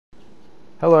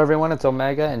Hello everyone, it's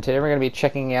Omega, and today we're going to be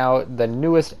checking out the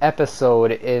newest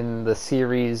episode in the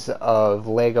series of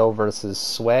Lego versus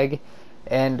Sweg,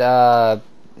 and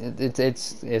it's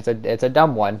a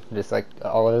dumb one, just like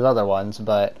all of his other ones,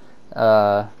 but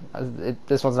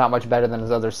this one's not much better than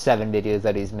his other 7 videos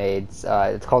that he's made.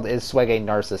 It's called "Is Sweg a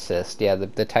Narcissist?" Yeah,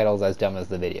 the title's as dumb as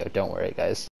the video. Don't worry,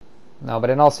 guys. No,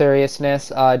 but in all seriousness,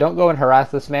 don't go and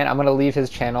harass this man. I'm going to leave his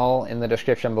channel in the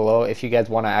description below if you guys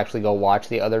want to actually go watch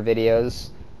the other videos.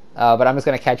 But I'm just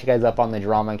going to catch you guys up on the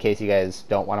drama in case you guys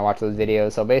don't want to watch those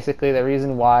videos. So basically, the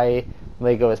reason why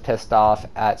Lego is pissed off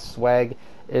at Sweg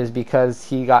is because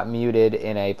he got muted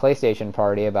in a PlayStation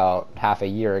party about half a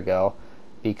year ago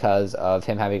because of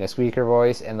him having a squeaker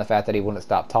voice and the fact that he wouldn't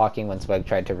stop talking when Sweg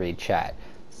tried to read chat.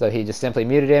 So he just simply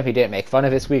muted him. He didn't make fun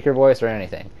of his squeaker voice or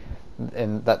anything.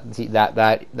 And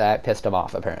that pissed him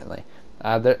off, apparently.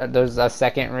 There's a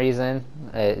second reason.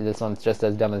 This one's just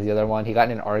as dumb as the other one. He got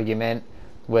in an argument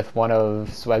with one of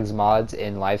Sweg's mods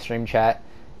in livestream chat,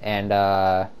 and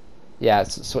yeah,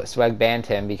 Sweg banned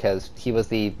him because he was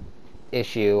the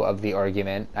issue of the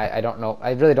argument. I don't know.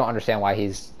 I really don't understand why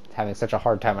he's having such a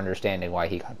hard time understanding why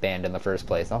he got banned in the first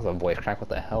place. That was a voice crack. What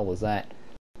the hell was that?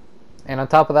 And on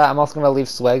top of that, I'm also going to leave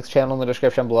Sweg's channel in the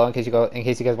description below in case you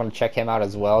guys want to check him out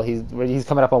as well. He's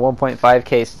coming up on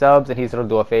 1.5k subs, and he's going to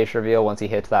do a face reveal once he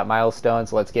hits that milestone.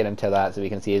 So let's get into that so we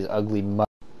can see his ugly mug.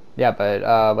 Yeah,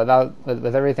 but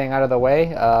with everything out of the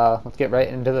way, let's get right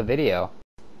into the video.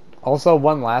 Also,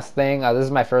 one last thing. This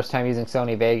is my first time using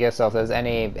Sony Vegas, so if there's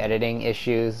any editing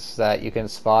issues that you can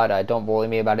spot, don't bully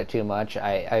me about it too much.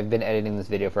 I've been editing this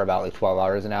video for about like 12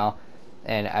 hours now.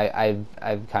 And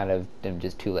I've kind of been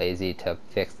just too lazy to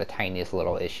fix the tiniest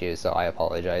little issues, so I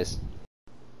apologize.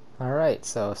 Alright,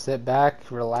 so sit back,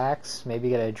 relax, maybe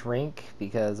get a drink,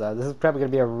 because this is probably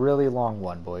going to be a really long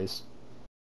one, boys.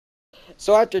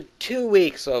 So after 2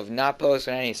 weeks of not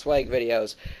posting any Sweg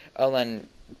videos, and then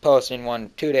posting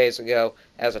one 2 days ago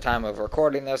as the time of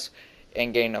recording this,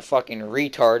 and getting a fucking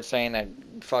retard saying that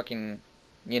fucking,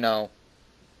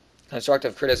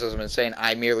 constructive criticism and saying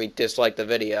I merely dislike the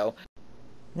video.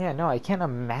 Yeah, no, I can't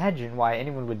imagine why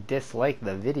anyone would dislike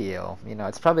the video.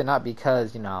 It's probably not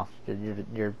because,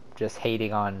 you're just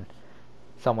hating on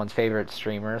someone's favorite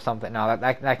streamer or something. No,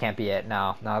 that can't be it.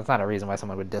 No, it's not a reason why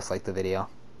someone would dislike the video.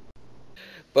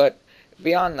 But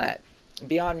beyond that,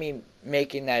 beyond me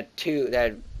making that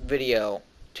video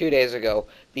 2 days ago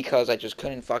because I just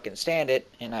couldn't fucking stand it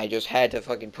and I just had to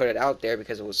fucking put it out there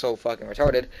because it was so fucking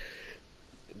retarded.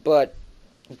 But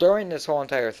during this whole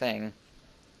entire thing,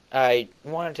 I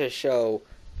wanted to show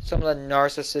some of the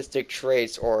narcissistic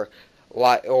traits or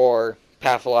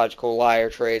pathological liar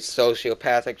traits,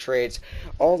 sociopathic traits,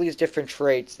 all these different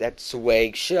traits that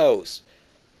Sweg shows.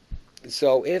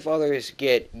 So if others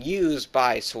get used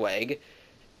by Sweg,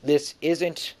 this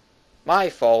isn't my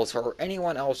fault or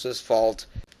anyone else's fault.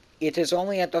 It is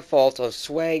only at the fault of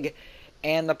Sweg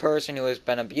and the person who has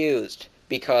been abused,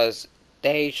 because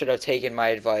they should have taken my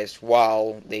advice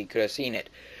while they could have seen it.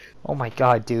 Oh my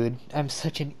god, dude. I'm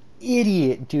such an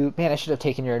idiot, dude. Man, I should have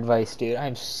taken your advice, dude.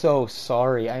 I'm so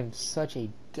sorry. I'm such a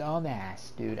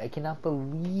dumbass, dude. I cannot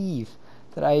believe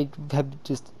that I have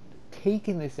just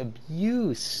taken this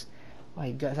abuse.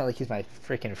 My god, it's not like he's my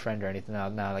freaking friend or anything.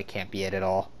 No, that can't be it at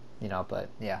all. But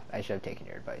yeah, I should have taken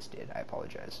your advice, dude. I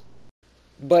apologize.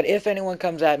 But if anyone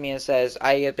comes at me and says,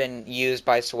 I have been used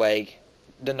by Sweg,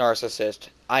 the narcissist,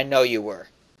 I know you were.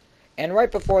 And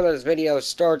right before this video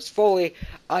starts fully,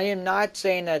 I am not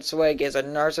saying that Sweg is a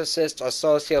narcissist, a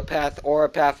sociopath, or a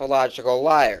pathological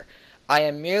liar. I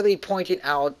am merely pointing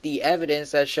out the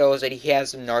evidence that shows that he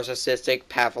has narcissistic,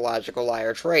 pathological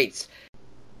liar traits.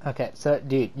 Okay, so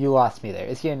dude, you lost me there.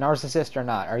 Is he a narcissist or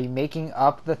not? Are you making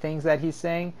up the things that he's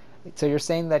saying? So you're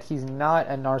saying that he's not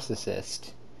a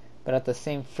narcissist, but at the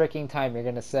same freaking time you're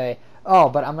going to say, oh,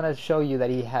 but I'm going to show you that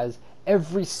he has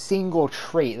every single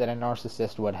trait that a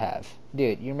narcissist would have.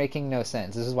 Dude, you're making no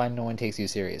sense. This is why no one takes you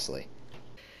seriously.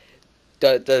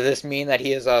 Does this mean that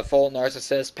he is a full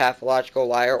narcissist, pathological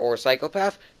liar, or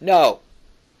psychopath? No,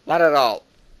 not at all.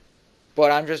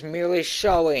 But I'm just merely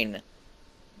showing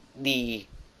the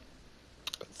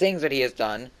things that he has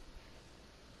done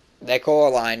that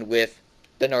co-align with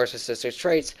the narcissistic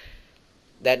traits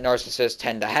that narcissists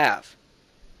tend to have.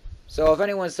 So if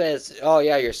anyone says, oh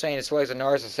yeah, you're saying Sweg's a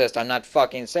narcissist, I'm not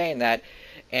fucking saying that,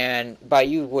 and by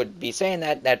you would be saying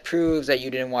that, that proves that you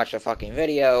didn't watch the fucking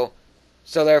video,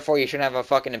 so therefore you shouldn't have a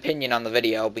fucking opinion on the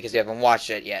video because you haven't watched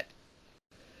it yet.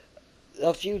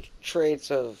 A few traits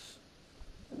of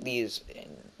these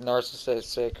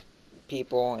narcissistic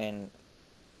people and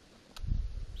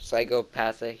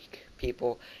psychopathic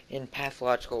people and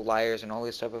pathological liars and all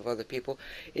these type of other people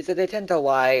is that they tend to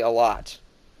lie a lot.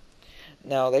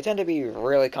 Now, they tend to be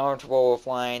really comfortable with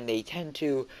lying. They tend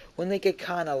to, when they get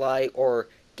caught in a lie or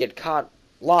get caught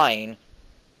lying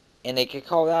and they get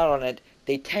called out on it,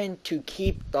 they tend to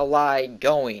keep the lie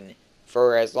going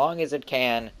for as long as it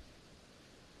can,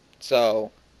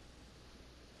 so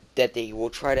that they will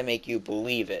try to make you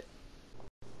believe it.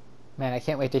 Man, I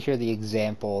can't wait to hear the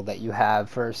example that you have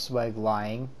for Sweg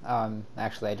lying.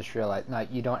 Actually, I just realized, no,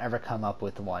 you don't ever come up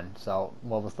with one. So,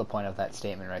 what was the point of that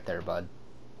statement right there, bud?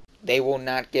 They will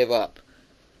not give up.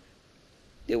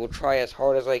 They will try as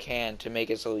hard as they can to make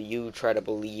it so you try to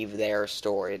believe their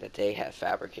story that they have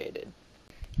fabricated.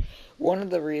 One of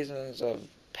the reasons of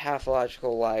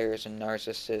pathological liars and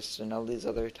narcissists and all these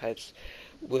other types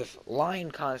with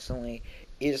lying constantly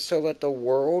is so that the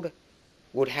world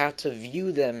would have to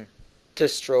view them to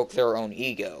stroke their own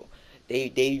ego.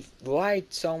 They've lied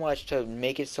so much to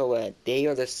make it so that they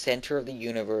are the center of the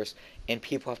universe and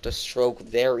people have to stroke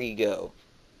their ego.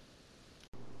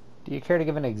 Do you care to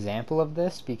give an example of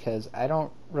this? Because I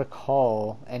don't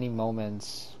recall any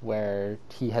moments where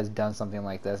he has done something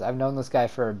like this. I've known this guy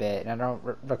for a bit, and I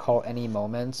don't recall any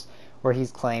moments where he's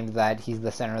claimed that he's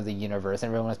the center of the universe and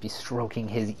everyone must be stroking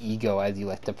his ego, as you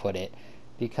like to put it.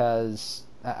 Because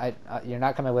you're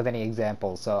not coming with any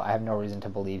examples, so I have no reason to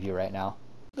believe you right now.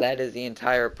 That is the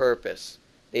entire purpose.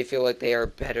 They feel like they are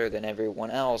better than everyone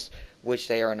else, which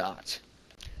they are not.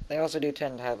 They also do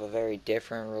tend to have a very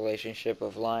different relationship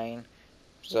of lying,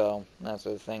 so that's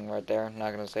the thing right there. I'm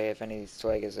not going to say if any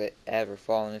Sweg has ever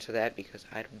fallen into that, because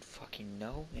I don't fucking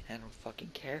know, and I don't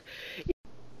fucking care.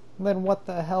 Then what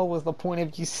the hell was the point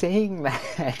of you saying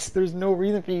that? There's no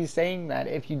reason for you saying that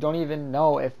if you don't even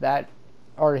know if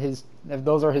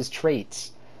those are his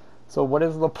traits. So what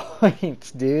is the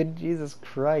point, dude? Jesus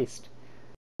Christ.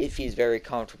 If he's very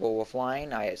comfortable with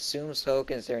lying, I assume so,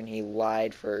 considering he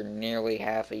lied for nearly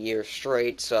half a year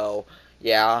straight, so,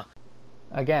 yeah.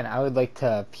 Again, I would like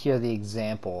to hear the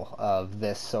example of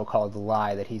this so-called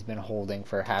lie that he's been holding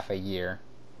for half a year.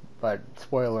 But,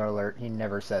 spoiler alert, he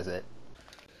never says it.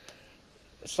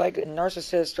 It's like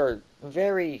narcissists are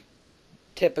very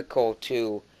typical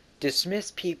to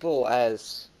dismiss people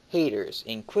as haters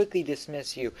and quickly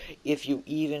dismiss you if you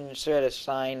even showed a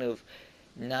sign of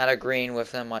not agreeing with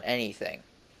them on anything.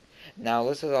 Now,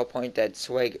 this is a point that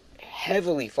Sweg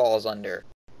heavily falls under.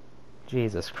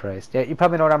 Jesus Christ. Yeah, you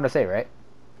probably know what I'm going to say, right?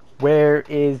 Where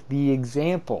is the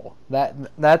example?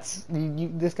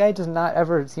 This guy does not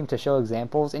ever seem to show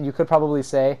examples, and you could probably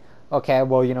say, okay,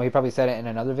 well, he probably said it in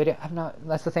another video.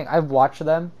 That's the thing. I've watched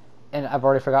them, and I've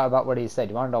already forgot about what he said.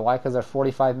 You want to know why? Because they're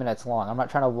 45 minutes long. I'm not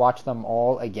trying to watch them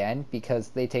all again, because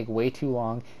they take way too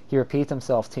long. He repeats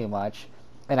himself too much.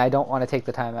 And I don't want to take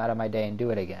the time out of my day and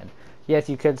do it again. Yes,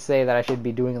 you could say that I should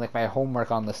be doing like my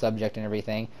homework on the subject and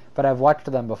everything, but I've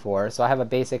watched them before, so I have a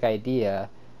basic idea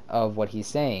of what he's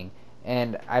saying.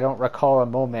 And I don't recall a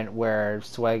moment where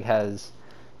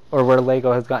where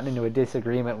Lego has gotten into a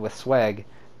disagreement with Sweg,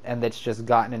 and that's just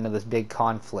gotten into this big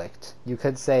conflict. You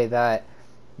could say that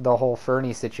the whole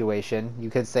Fernie situation, you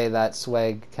could say that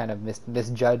Sweg kind of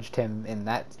misjudged him in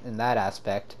that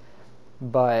aspect,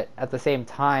 but at the same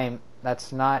time,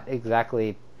 that's not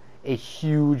exactly a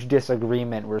huge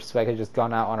disagreement where Sweg has just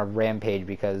gone out on a rampage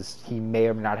because he may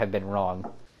or may not have been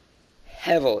wrong.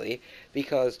 Heavily,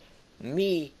 because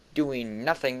me doing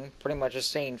nothing, pretty much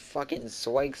just saying fucking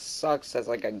Sweg sucks as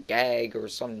like a gag or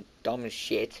some dumb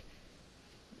shit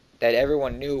that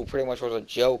everyone knew pretty much was a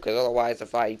joke, because otherwise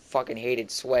if I fucking hated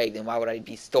Sweg, then why would I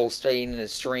be still staying in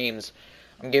his streams?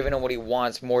 I'm giving him what he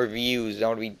wants, more views. That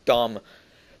would be dumb.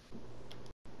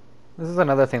 This is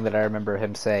another thing that I remember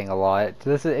him saying a lot.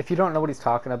 If you don't know what he's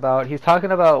talking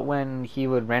about when he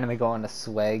would randomly go into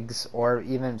Swegs, or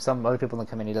even some other people in the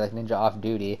community like Ninja Off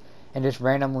Duty, and just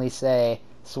randomly say,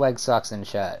 Sweg sucks and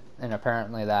shit. And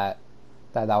apparently that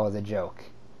was a joke.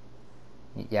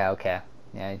 Yeah, okay.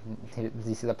 Yeah,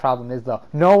 you see, the problem is, though,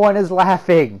 no one is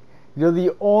laughing. You're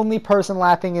the only person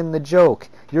laughing in the joke.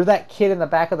 You're that kid in the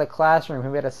back of the classroom who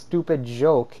made a stupid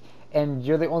joke, and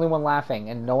you're the only one laughing,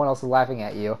 and no one else is laughing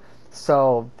at you.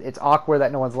 So it's awkward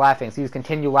that no one's laughing. So you just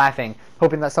continue laughing,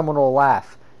 hoping that someone will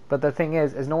laugh. But the thing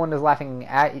is no one is laughing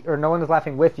at you, or no one is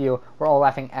laughing with you. We're all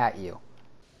laughing at you.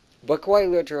 But quite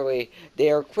literally, they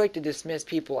are quick to dismiss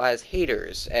people as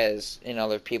haters, as in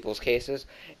other people's cases,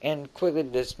 and quickly to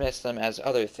dismiss them as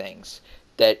other things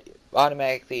that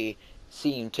automatically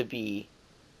seem to be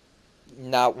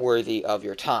not worthy of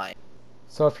your time.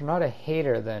 So if you're not a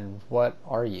hater, then what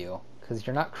are you? Because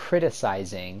you're not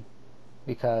criticizing,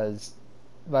 because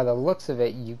by the looks of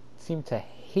it, you seem to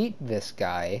hate this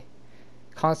guy,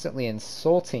 constantly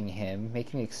insulting him,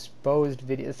 making exposed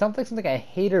videos. It sounds like something a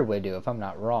hater would do, if I'm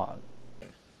not wrong.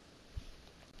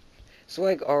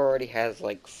 Sweg already has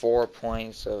like 4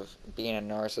 points of being a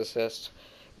narcissist.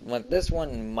 This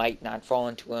one might not fall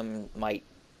into him,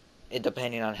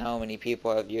 depending on how many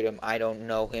people have viewed him. I don't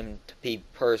know him to be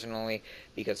personally,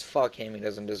 because fuck him, he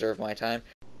doesn't deserve my time.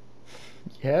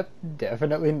 Yep,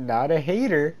 definitely not a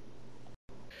hater.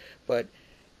 But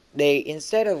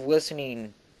instead of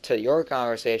listening to your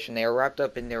conversation, they are wrapped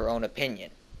up in their own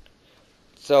opinion.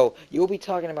 So you'll be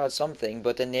talking about something,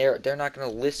 but then they're not going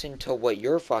to listen to what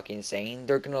you're fucking saying.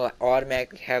 They're going to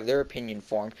automatically have their opinion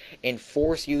formed and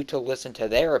force you to listen to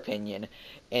their opinion,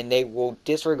 and they will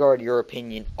disregard your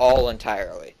opinion all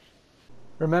entirely.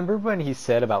 Remember when he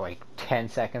said about like 10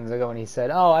 seconds ago when he said,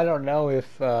 oh, I don't know if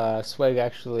Sweg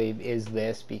actually is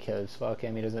this because fuck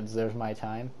him, he doesn't deserve my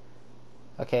time?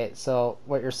 Okay, so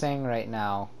what you're saying right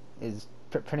now is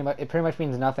pretty much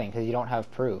means nothing because you don't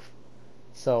have proof.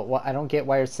 So I don't get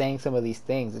why you're saying some of these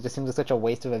things. It just seems like such a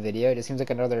waste of a video. It just seems like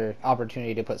another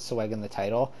opportunity to put Sweg in the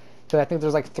title. So I think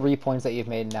there's like 3 points that you've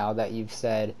made now that you've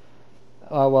said,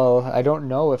 oh, well, I don't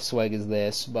know if Sweg is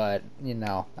this, but, you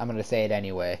know, I'm going to say it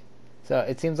anyway. So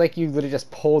it seems like you literally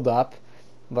just pulled up,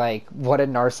 like, what a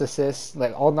narcissist,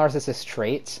 like, all narcissist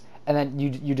traits, and then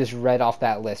you just read off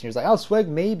that list. And you're just like, oh, Sweg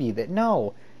maybe.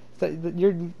 No. So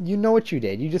you know what you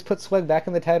did. You just put Sweg back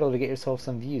in the title to get yourself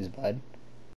some views, bud.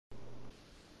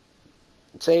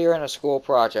 Say you're in a school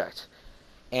project,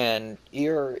 and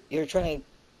you're trying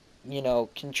to, you know,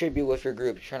 contribute with your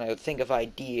group. You're trying to think of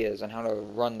ideas on how to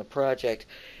run the project.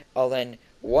 Then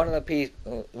one of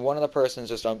the persons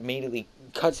just immediately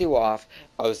cuts you off,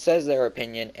 says their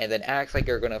opinion, and then acts like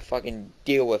you're gonna fucking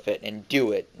deal with it and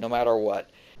do it no matter what.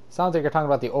 Sounds like you're talking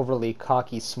about the overly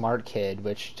cocky smart kid,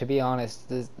 which, to be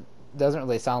honest, doesn't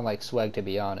really sound like Sweg, to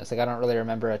be honest. Like, I don't really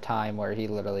remember a time where he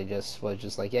literally just was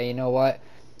just like, yeah, you know what?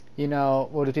 You know,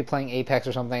 we'll just be playing Apex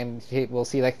or something, and we'll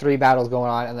see like 3 battles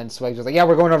going on, and then Sweg's just like, yeah,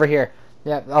 we're going over here.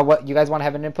 Yeah, oh, what, you guys want to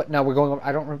have an input? No, we're going over.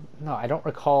 I don't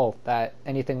recall that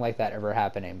anything like that ever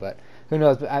happening, but who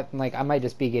knows? But I might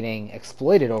just be getting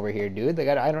exploited over here, dude. Like,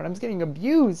 I'm just getting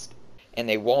abused. And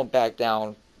they won't back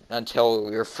down until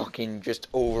you're fucking just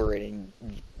over it and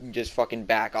just fucking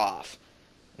back off.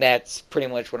 That's pretty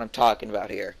much what I'm talking about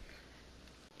here.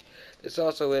 This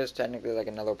also is technically like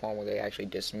another point where they actually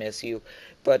dismiss you,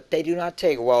 but they do not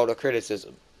take well to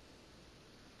criticism.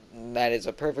 That is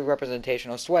a perfect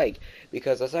representation of Sweg,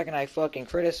 because the second I fucking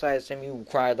criticized him, you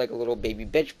cried like a little baby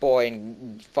bitch boy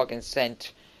and fucking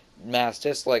sent mass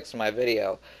dislikes to my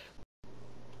video.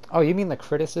 Oh, you mean the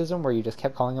criticism where you just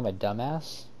kept calling him a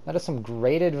dumbass? That is some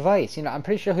great advice. You know, I'm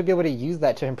pretty sure he'll be able to use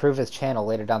that to improve his channel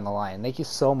later down the line. Thank you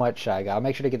so much, Shyguy. I'll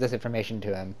make sure to get this information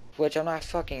to him. Which I'm not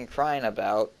fucking crying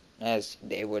about, as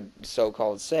they would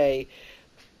so-called say,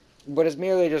 but it's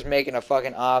merely just making a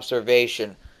fucking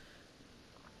observation.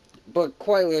 But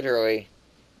quite literally,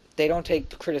 they don't take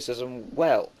the criticism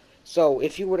well. So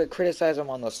if you were to criticize them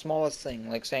on the smallest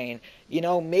thing, like saying, you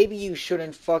know, maybe you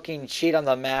shouldn't fucking cheat on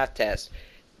the math test,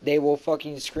 they will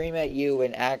fucking scream at you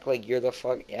and act like you're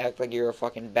a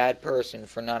fucking bad person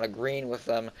for not agreeing with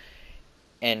them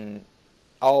and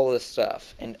all this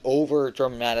stuff, and over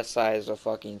dramatize the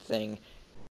fucking thing.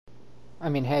 I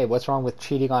mean, hey, what's wrong with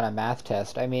cheating on a math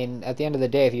test? I mean, at the end of the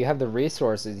day, if you have the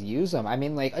resources, use them. I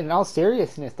mean, like, in all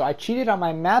seriousness, though, I cheated on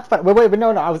my math. Wait,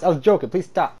 no, I was joking. Please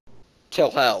stop.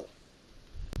 Till hell.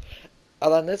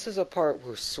 Then this is a part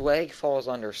where Sweg falls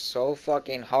under so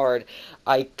fucking hard,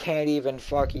 I can't even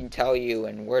fucking tell you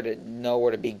and where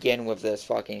to begin with this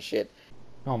fucking shit.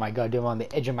 Oh my god, dude, I'm on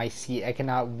the edge of my seat. I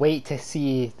cannot wait to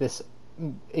see this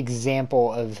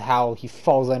example of how he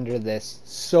falls under this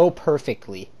so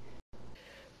perfectly.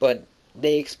 But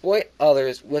they exploit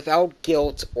others without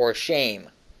guilt or shame.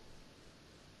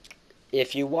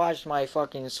 If you watched my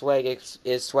fucking Sweg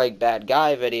is Sweg bad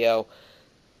guy video,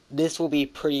 this will be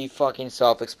pretty fucking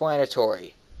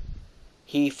self-explanatory.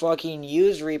 He fucking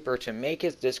used Reaper to make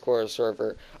his Discord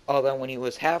server, although when he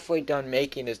was halfway done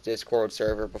making his Discord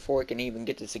server, before he can even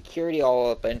get the security all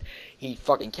open, he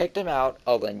fucking kicked him out,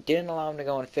 then didn't allow him to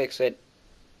go and fix it.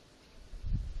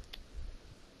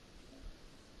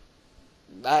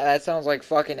 That sounds like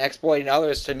fucking exploiting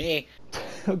others to me.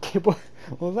 Okay, but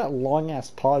what was that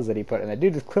long-ass pause that he put in there?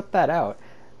 Dude, just clip that out.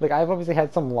 Like, I've obviously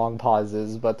had some long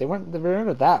pauses, but they weren't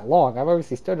that long. I've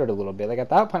obviously stuttered a little bit. Like, at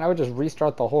that point, I would just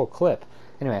restart the whole clip.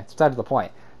 Anyway, it's beside the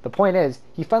point. The point is,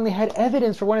 he finally had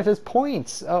evidence for one of his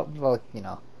points. Oh, well, you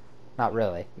know, not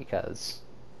really, because,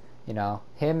 you know,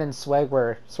 him and Sweg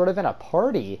were sort of in a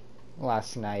party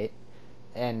last night,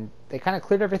 and they kind of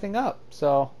cleared everything up,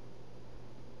 so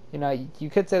You know, you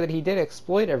could say that he did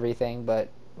exploit everything, but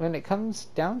when it comes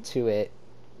down to it,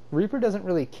 Reaper doesn't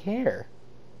really care.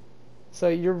 So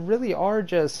you really are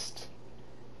just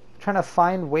trying to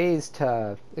find ways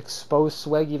to expose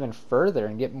Sweg even further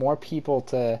and get more people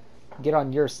to get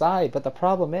on your side. But the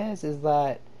problem is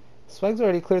that Sweg's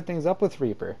already cleared things up with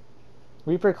Reaper.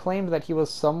 Reaper claimed that he was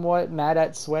somewhat mad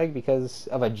at Sweg because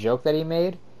of a joke that he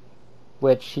made,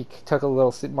 which he took a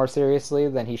little more seriously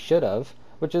than he should have,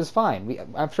 which is fine.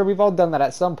 I'm sure we've all done that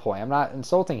at some point. I'm not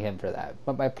insulting him for that.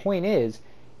 But my point is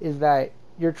that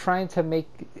you're trying to make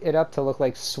it up to look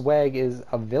like Sweg is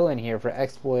a villain here for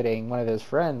exploiting one of his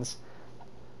friends.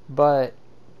 But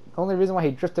the only reason why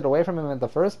he drifted away from him in the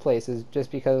first place is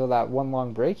just because of that one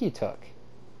long break he took.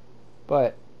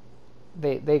 But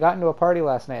they got into a party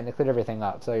last night and they cleared everything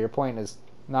up. So your point is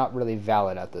not really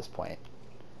valid at this point.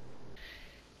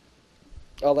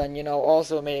 Well then, you know,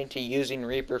 also admitting to using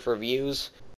Reaper for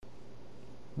views.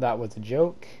 That was a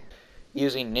joke.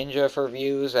 Using Ninja for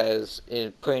views, as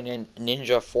putting in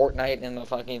Ninja Fortnite in the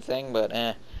fucking thing, but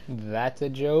That's a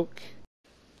joke.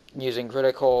 Using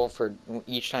Critical for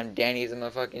each time Danny's in the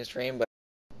fucking stream, but...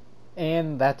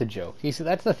 And that's a joke. You see,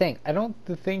 that's the thing. I don't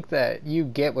think that you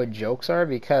get what jokes are,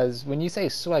 because when you say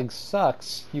Sweg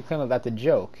sucks, you claim that that's a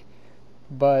joke.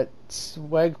 But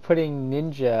Sweg putting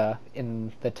Ninja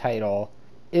in the title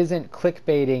isn't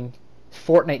clickbaiting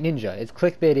Fortnite Ninja. It's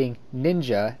clickbaiting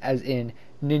Ninja, as in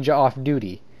Ninja Off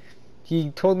Duty.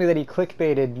 He told me that he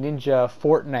clickbaited Ninja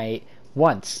Fortnite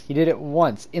once. He did it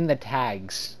once in the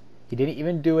tags. He didn't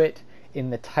even do it in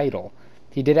the title.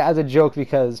 He did it as a joke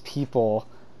because people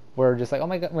were just like, oh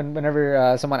my god,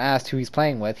 whenever someone asked who he's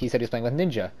playing with, he said he's playing with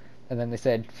Ninja. And then they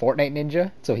said, Fortnite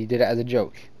Ninja? So he did it as a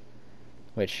joke.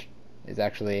 Which is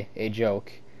actually a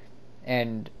joke.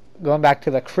 And going back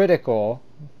to the critical,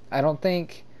 I don't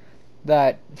think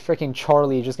that freaking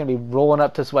Charlie is just going to be rolling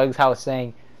up to Sweg's house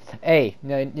saying, hey,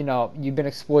 you know, you've been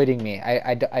exploiting me.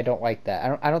 I don't like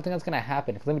that. I don't think that's going to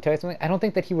happen. Because let me tell you something, I don't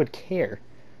think that he would care.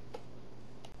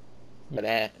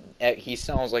 But he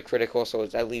sounds like Critical, so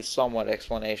it's at least somewhat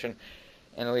explanation.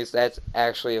 And at least that's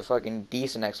actually a fucking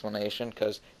decent explanation,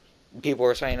 because people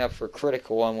are signing up for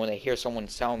Critical, and when they hear someone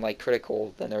sound like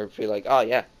Critical, then they'll be like, oh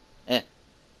yeah,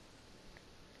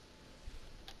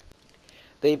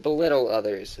 They belittle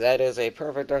others. That is a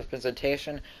perfect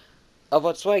representation of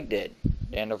what Sweg did.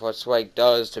 And of what Sweg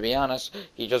does, to be honest.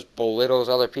 He just belittles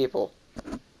other people.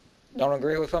 Don't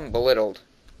agree with them? Belittled.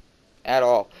 At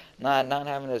all. Not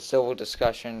having a civil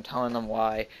discussion, telling them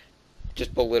why.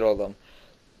 Just belittle them.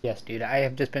 Yes, dude, I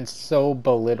have just been so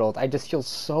belittled. I just feel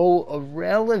so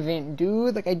irrelevant,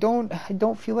 dude. Like, I don't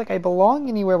feel like I belong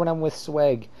anywhere when I'm with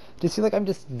Sweg. I just feel like I'm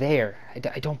just there.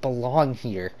 I don't belong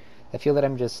here. I feel that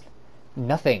I'm just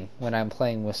nothing when I'm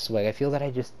playing with Sweg. I feel that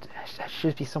I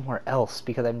should be somewhere else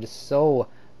because I'm just so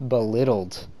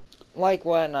belittled. Like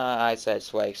when I said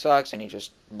Sweg sucks and he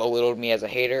just belittled me as a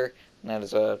hater, and that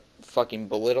is a fucking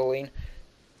belittling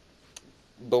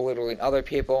other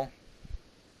people.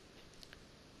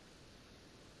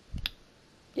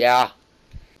 Yeah.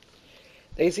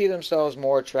 They see themselves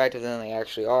more attractive than they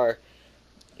actually are.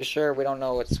 Sure, we don't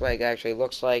know what Sweg actually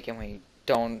looks like, and we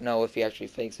don't know if he actually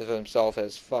thinks of himself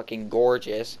as fucking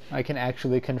gorgeous. I can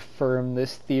actually confirm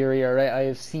this theory, alright? I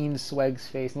have seen Sweg's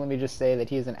face, and let me just say that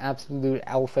he is an absolute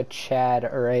alpha Chad,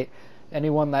 alright?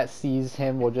 Anyone that sees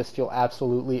him will just feel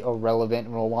absolutely irrelevant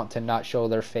and will want to not show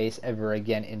their face ever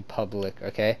again in public,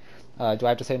 okay? Do I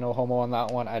have to say no homo on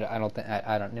that one? I don't think,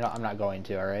 I don't, you know, I'm not going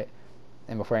to, alright?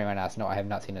 And before anyone asks, no, I have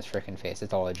not seen his frickin' face.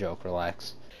 It's all a joke,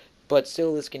 relax. But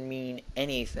still, this can mean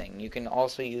anything. You can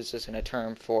also use this in a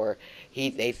term for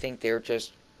they think they're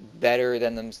just better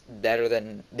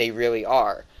than they really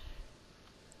are.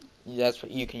 That's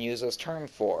what you can use this term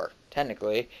for,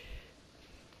 technically.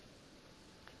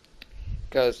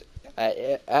 Because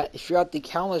throughout the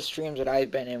countless streams that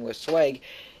I've been in with Sweg,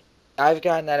 I've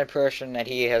gotten that impression that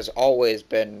he has always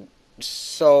been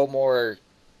so more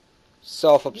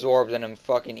self-absorbed in his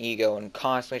fucking ego and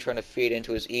constantly trying to feed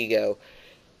into his ego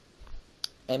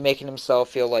and making himself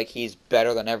feel like he's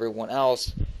better than everyone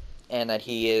else and that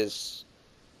he is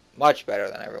much better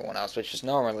than everyone else, which is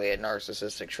normally a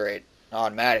narcissistic trait,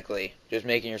 automatically. Just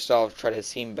making yourself try to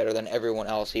seem better than everyone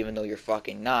else even though you're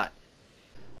fucking not.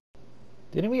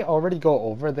 Didn't we already go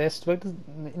over this?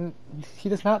 He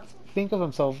does not think of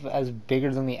himself as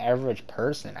bigger than the average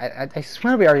person. I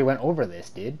swear we already went over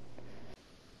this, dude.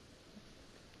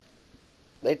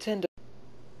 They tend to...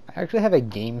 I actually have a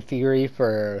game theory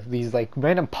for these like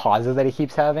random pauses that he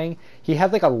keeps having. He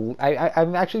has like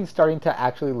I'm actually starting to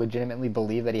actually legitimately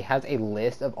believe that he has a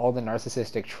list of all the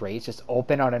narcissistic traits just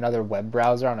open on another web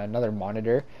browser on another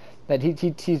monitor. That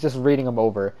he's just reading them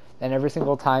over, and every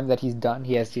single time that he's done,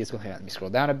 he has to just go. Let me scroll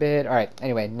down a bit. All right.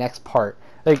 Anyway, next part.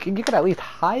 Like you could at least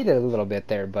hide it a little bit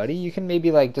there, buddy. You can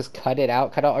maybe like just cut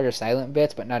out all your silent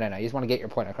bits. But no. You just want to get your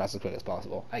point across as quick as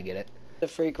possible. I get it. To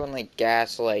frequently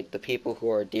gaslight the people who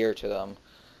are dear to them.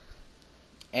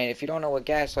 And if you don't know what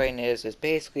gaslighting is, it's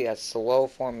basically a slow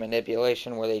form of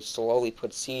manipulation where they slowly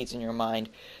put seeds in your mind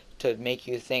to make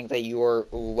you think that you are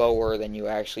lower than you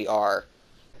actually are.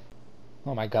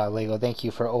 Oh my god, Lego, thank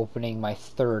you for opening my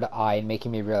third eye and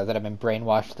making me realize that I've been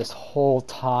brainwashed this whole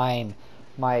time.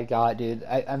 My god, dude.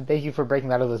 Thank you for breaking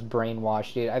me out of this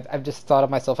brainwash, dude. I've just thought of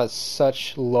myself as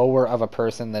such lower of a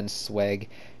person than Sweg,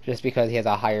 just because he has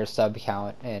a higher sub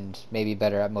count and maybe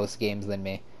better at most games than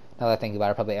me. Now that I think about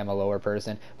it, I probably am a lower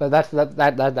person. But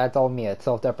that's all me. It's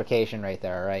self-deprecation right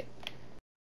there, alright?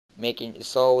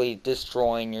 Slowly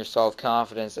destroying your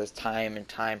self-confidence as time and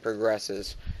time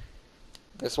progresses.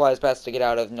 That's why it's best to get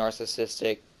out of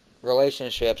narcissistic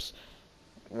relationships,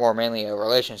 or mainly a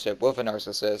relationship with a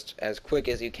narcissist, as quick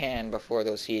as you can before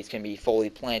those seeds can be fully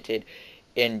planted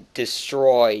and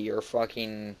destroy your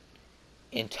fucking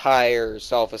entire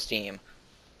self-esteem.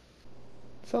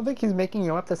 Sounds like he's making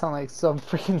you up to sound like some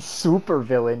freaking super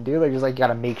villain, dude. Like, just like you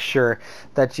gotta make sure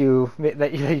that you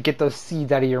get those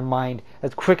seeds out of your mind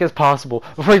as quick as possible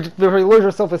before you lose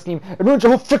your self-esteem and ruin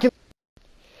your whole freaking.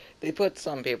 They put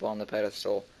some people on the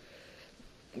pedestal.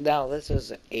 Now, this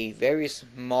is a very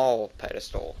small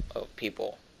pedestal of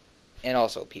people, and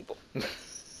also people.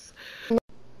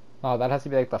 Oh, that has to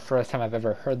be like the first time I've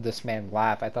ever heard this man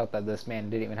laugh. I thought that this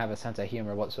man didn't even have a sense of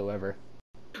humor whatsoever.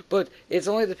 But it's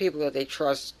only the people that they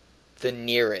trust the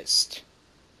nearest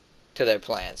to their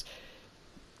plans.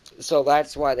 So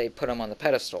that's why they put him on the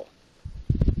pedestal.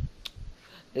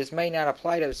 This may not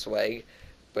apply to Sweg,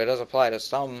 but it does apply to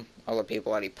some other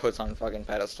people that he puts on fucking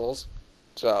pedestals.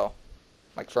 So,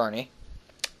 like Fernie.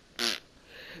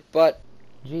 But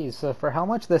Geez, so for how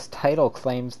much this title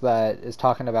claims that is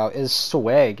talking about is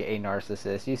Sweg a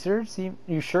narcissist, you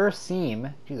sure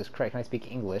seem, Jesus Christ, can I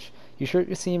speak English? You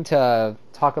sure seem to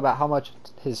talk about how much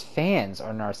his fans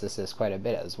are narcissists quite a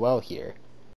bit as well here.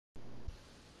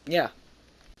 yeah.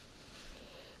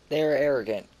 They are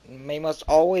arrogant. They must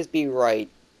always be right,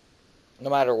 no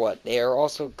matter what. They are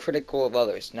also critical of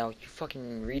others. Now, you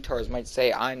fucking retards might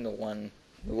say I'm the one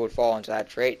who would fall into that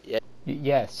trait. Yeah.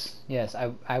 Yes,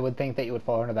 I would think that you would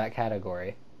fall into that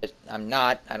category. I'm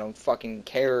not. I don't fucking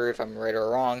care if I'm right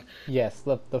or wrong. Yes,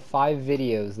 the 5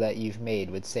 videos that you've made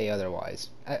would say otherwise.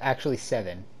 Actually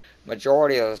 7.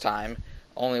 Majority of the time.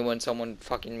 Only when someone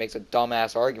fucking makes a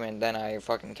dumbass argument, then I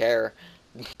fucking care.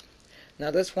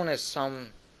 Now this one is some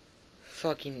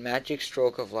fucking magic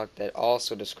stroke of luck that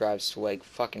also describes Sweg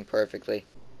fucking perfectly.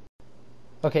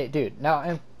 Okay, dude, now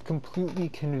I'm completely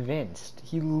convinced.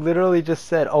 He literally just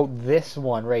said, oh, this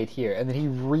one right here, and then he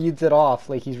reads it off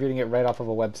like he's reading it right off of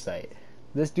a website.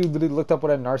 This dude literally looked up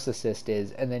what a narcissist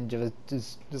is, and then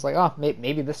just like, oh,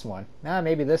 maybe this one. Nah,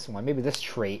 maybe this one. Maybe this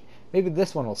trait. Maybe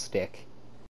this one will stick.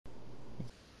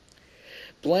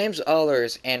 Blames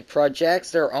others and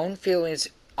projects their own feelings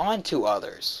onto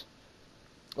others.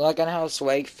 Like on how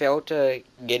Sweg failed to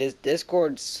get his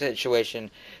Discord situation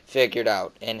figured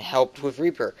out and helped with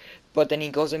Reaper. But then he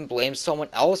goes and blames someone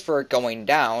else for it going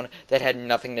down that had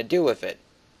nothing to do with it.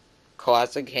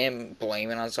 Classic him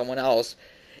blaming on someone else,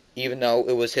 even though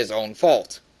it was his own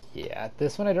fault. Yeah,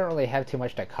 this one I don't really have too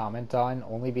much to comment on,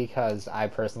 only because I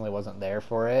personally wasn't there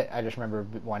for it. I just remember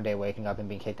one day waking up and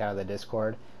being kicked out of the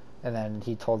Discord, and then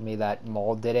he told me that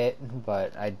Maul did it,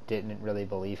 but I didn't really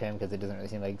believe him because it doesn't really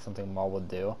seem like something Maul would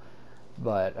do.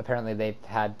 But apparently they've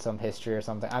had some history or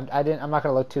something. I'm not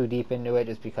gonna look too deep into it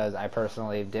just because I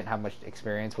personally didn't have much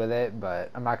experience with it.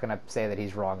 But I'm not gonna say that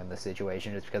he's wrong in this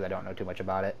situation just because I don't know too much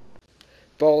about it.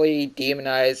 Bully,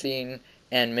 demonizing,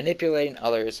 and manipulating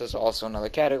others is also another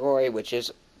category, which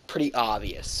is pretty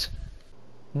obvious.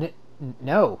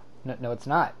 No, it's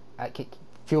not.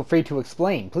 Feel free to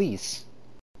explain, please.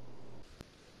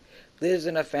 Lives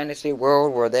in a fantasy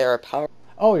world where there are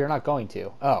Oh, you're not going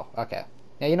to. Oh, okay.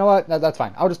 Yeah, you know what? That's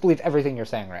fine. I'll just believe everything you're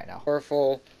saying right now.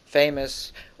 powerful,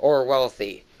 famous, or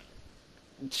wealthy.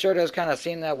 It sure does kind of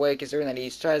seem that way, considering that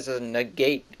he tries to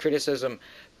negate criticism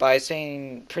by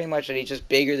saying pretty much that he's just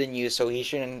bigger than you, so you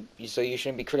shouldn't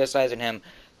be criticizing him.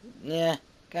 Yeah,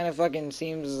 kind of fucking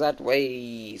seems that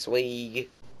way, Sweg.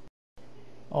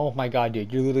 Oh my god,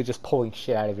 dude, you're literally just pulling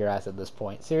shit out of your ass at this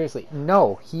point. Seriously,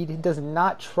 no, he does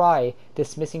not try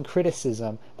dismissing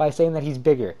criticism by saying that he's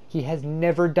bigger. He has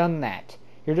never done that.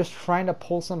 You're just trying to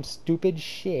pull some stupid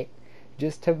shit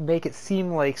just to make it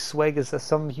seem like Sweg is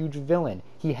some huge villain.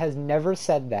 He has never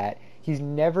said that. He's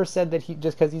never said that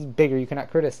just because he's bigger you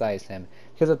cannot criticize him.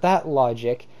 Because of that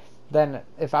logic, then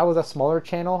if I was a smaller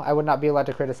channel, I would not be allowed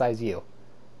to criticize you.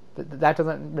 That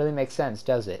doesn't really make sense,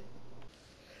 does it?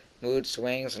 Mood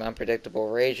swings and unpredictable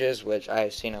rages, which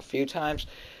I've seen a few times.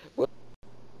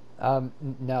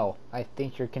 No. I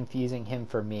think you're confusing him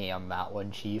for me on that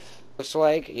one, Chief.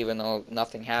 Sweg, even though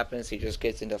nothing happens, he just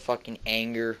gets into fucking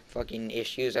anger, fucking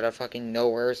issues out of fucking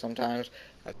nowhere sometimes.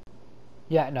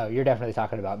 Yeah, no, you're definitely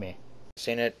talking about me. I've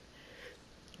seen it.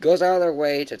 Goes out of their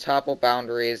way to topple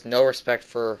boundaries, no respect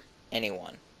for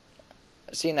anyone.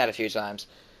 I've seen that a few times.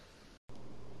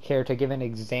 Care to give an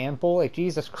example? Like,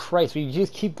 Jesus Christ, we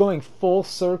just keep going full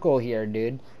circle here,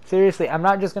 dude. Seriously, I'm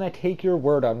not just going to take your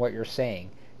word on what you're saying.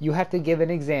 You have to give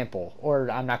an example, or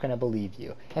I'm not going to believe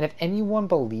you. And if anyone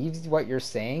believes what you're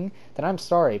saying, then I'm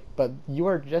sorry, but you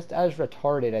are just as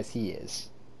retarded as he is.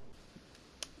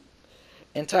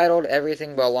 Entitled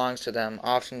Everything Belongs to Them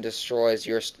often destroys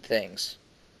your things.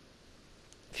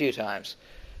 A few times.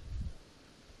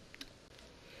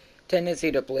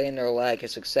 Tendency to blame their lack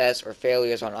of success or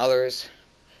failures on others.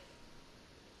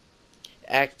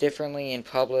 Act differently in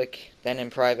public than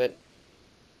in private.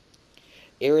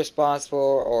 Irresponsible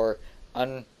or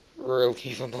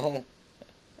unrelievable.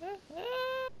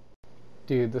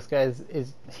 Dude, this guy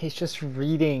he's just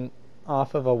reading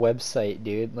off of a website,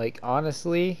 dude. Like,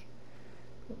 honestly,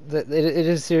 it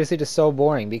is seriously just so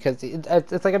boring because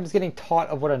it's like I'm just getting taught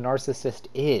of what a narcissist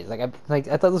is. I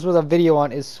thought this was a video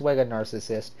on is Sweg a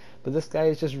narcissist, but this guy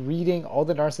is just reading all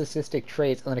the narcissistic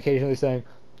traits and then occasionally saying,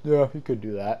 yeah, he could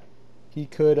do that. He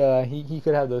could he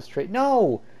could have those traits.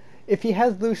 No, if he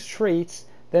has those traits,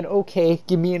 then okay,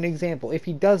 give me an example. If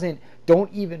he doesn't,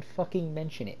 don't even fucking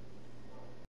mention it.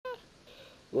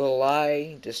 Will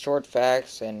lie, distort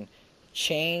facts, and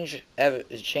change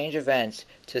events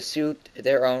to suit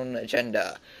their own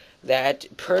agenda. That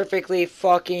perfectly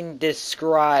fucking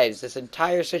describes this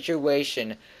entire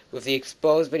situation with the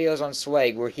exposed videos on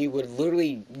Sweg, where he would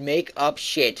literally make up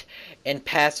shit and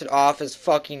pass it off as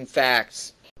fucking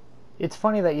facts. It's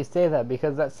funny that you say that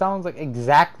because that sounds like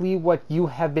exactly what you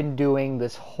have been doing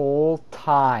this whole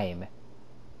time.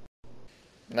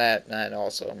 That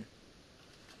also.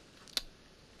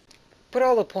 But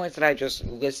all the points that I just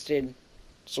listed,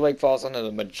 Sweg falls under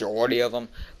the majority of them.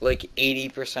 Like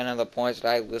 80% of the points that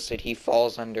I listed, he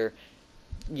falls under.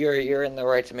 You're in the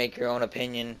right to make your own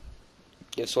opinion.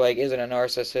 If Sweg isn't a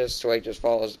narcissist, Sweg just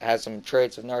has some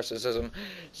traits of narcissism.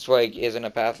 Sweg isn't a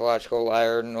pathological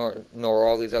liar, nor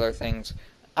all these other things.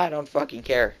 I don't fucking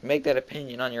care. Make that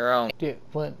opinion on your own. Dude,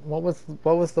 what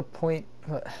was the point?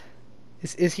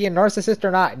 Is he a narcissist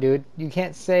or not, dude? You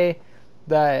can't say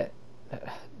that.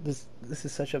 This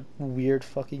is such a weird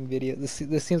fucking video.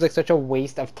 This seems like such a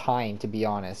waste of time, to be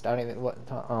honest. I don't even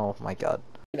oh my god.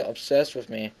 You're obsessed with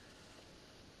me.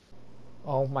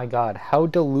 Oh my god, how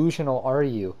delusional are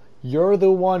you? You're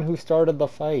the one who started the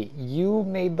fight. You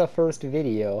made the first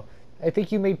video. I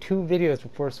think you made 2 videos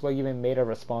before Sweg even made a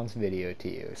response video to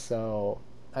you. So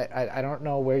I don't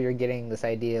know where you're getting this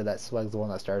idea that Sweg's the one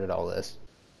that started all this.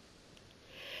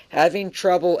 Having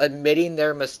trouble admitting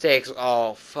their mistakes.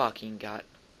 Oh fucking god.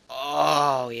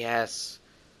 Oh yes.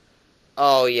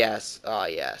 Oh yes. Oh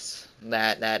yes.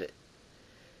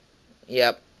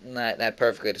 Yep. That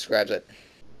perfectly describes it.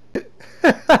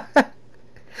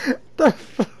 The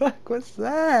fuck was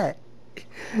that?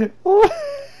 What?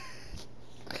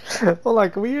 Hold on,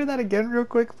 can we hear that again real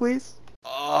quick, please?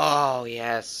 Oh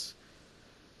yes.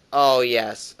 Oh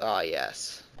yes. Oh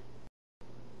yes.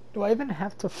 Do I even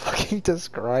have to fucking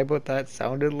describe what that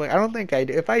sounded like? I don't think I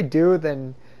do. If I do,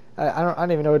 then I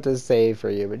don't even know what to say for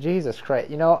you. But Jesus Christ,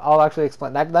 you know, I'll actually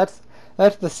explain that.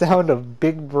 That's the sound of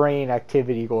big brain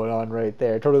activity going on right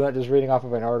there. Totally not just reading off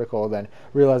of an article, then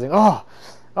realizing, oh,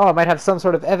 I might have some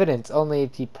sort of evidence. Only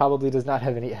he probably does not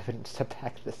have any evidence to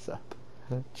back this up.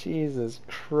 Jesus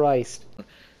Christ.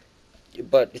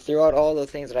 But throughout all the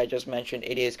things that I just mentioned,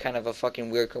 it is kind of a fucking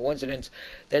weird coincidence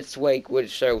that Sweg would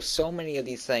show so many of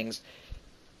these things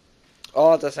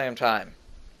all at the same time.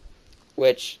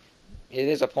 Which, it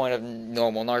is a point of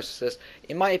normal narcissist.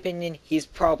 In my opinion, he's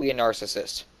probably a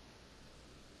narcissist.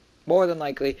 More than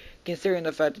likely, considering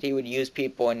the fact that he would use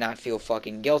people and not feel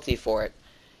fucking guilty for it.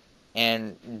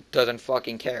 And doesn't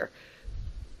fucking care.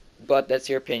 But that's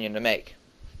your opinion to make.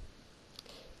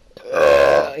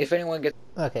 if anyone gets...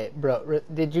 Okay, bro,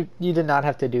 you did not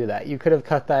have to do that. You could have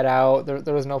cut that out.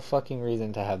 There was no fucking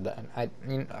reason to have that.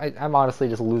 I'm honestly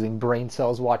just losing brain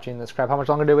cells watching this crap. How much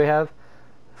longer do we have?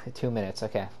 2 minutes.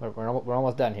 Okay, we're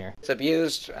almost done here. It's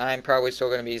abused. I'm probably still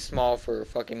gonna be small for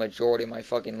fucking majority of my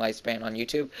fucking lifespan on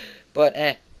YouTube, but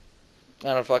I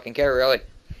don't fucking care really.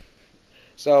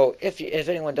 So if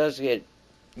anyone does get,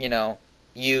 you know,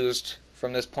 used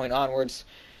from this point onwards,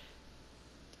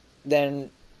 then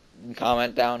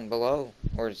comment down below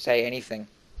or say anything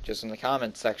just in the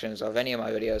comment sections of any of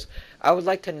my videos. I would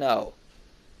like to know.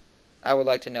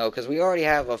 Because we already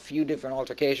have a few different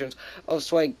altercations of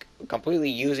Sweg completely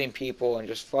using people and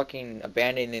just fucking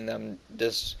abandoning them,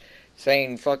 just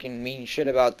saying fucking mean shit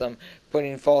about them,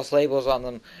 putting false labels on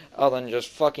them, other than just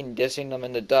fucking dissing them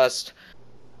in the dust.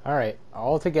 Alright,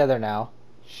 all together now.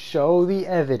 Show the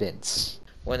evidence.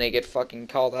 When they get fucking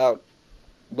called out.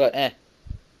 But,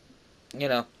 you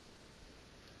know,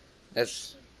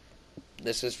 this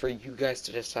is for you guys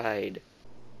to decide.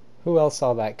 Who else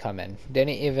saw that coming? Didn't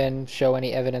even show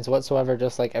any evidence whatsoever,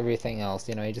 just like everything else.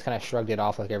 You know, he just kind of shrugged it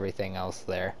off like everything else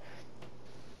there.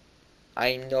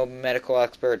 I'm no medical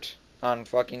expert on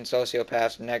fucking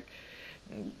sociopaths,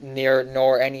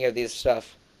 nor any of these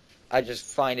stuff. I just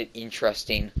find it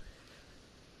interesting.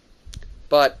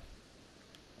 But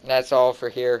that's all for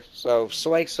here. So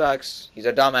Sweg sucks. He's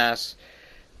a dumbass.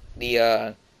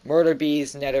 The murder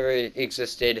bees never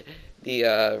existed.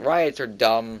 The riots are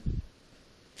dumb.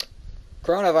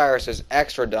 Coronavirus is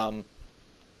extra dumb.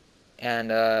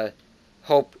 And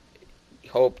hope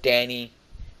Danny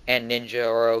and Ninja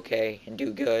are okay and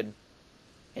do good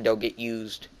and don't get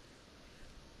used.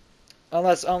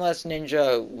 Unless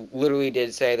Ninja literally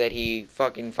did say that he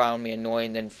fucking found me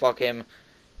annoying, then fuck him.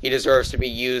 He deserves to be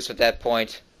used at that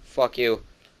point. Fuck you.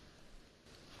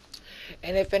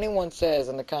 And if anyone says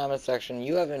in the comment section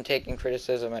you haven't taken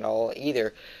criticism at all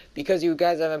either, because you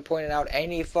guys haven't pointed out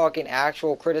any fucking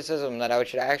actual criticism that I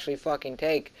should actually fucking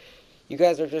take, you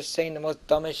guys are just saying the most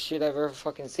dumbest shit I've ever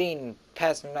fucking seen,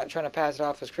 not trying to pass it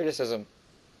off as criticism.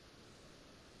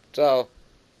 So,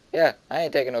 yeah, I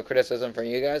ain't taking no criticism from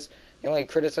you guys. The only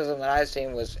criticism that I've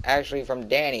seen was actually from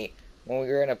Danny when we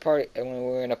were in a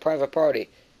private party.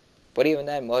 But even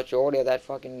then, majority of that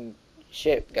fucking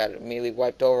shit got immediately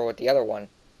wiped over with the other one.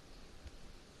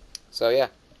 So yeah.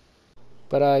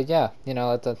 But yeah, you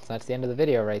know, that's the end of the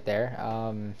video right there.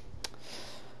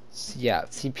 Yeah,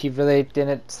 CP really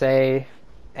didn't say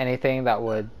anything that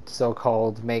would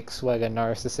so-called make Sweg a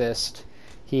narcissist.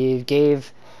 He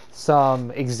gave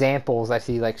some examples, as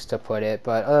he likes to put it,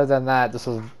 but other than that, this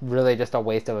was really just a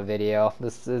waste of a video.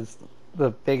 This is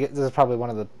probably one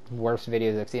of the worst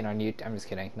videos I've seen on YouTube. I'm just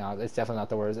kidding. No, it's definitely not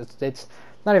the worst. It's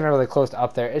not even really close to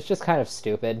up there. It's just kind of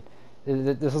stupid.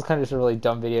 This was kind of just a really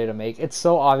dumb video to make. It's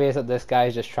so obvious that this guy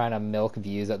is just trying to milk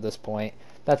views at this point.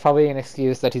 That's probably an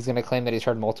excuse that he's going to claim that he's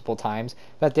heard multiple times.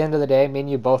 But at the end of the day, me and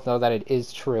you both know that it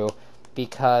is true,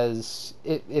 because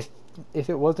if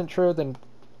it wasn't true, then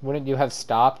wouldn't you have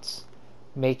stopped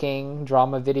making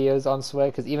drama videos on Sweg?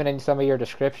 Because even in some of your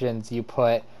descriptions, you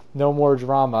put no more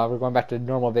drama, we're going back to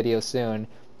normal videos soon,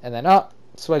 and then, oh,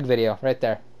 Sweg video right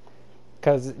there.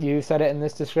 Because you said it in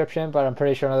this description, but I'm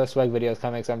pretty sure another Sweg video is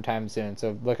coming sometime soon,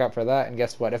 so look out for that. And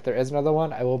guess what, if there is another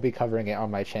one, I will be covering it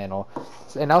on my channel.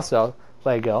 And also,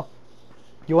 Lego,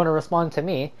 if you want to respond to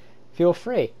me, feel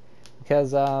free,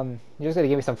 because you're just gonna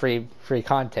give me some free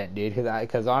content, dude.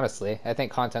 Because honestly, I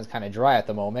think content's kind of dry at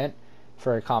the moment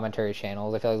for commentary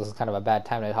channels. I feel like this is kind of a bad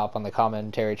time to hop on the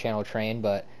commentary channel train,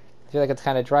 but I feel like it's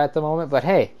kind of dry at the moment. But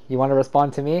hey, you want to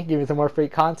respond to me, give me some more free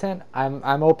content,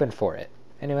 I'm open for it.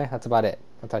 Anyway, that's about it.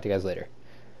 I'll talk to you guys later.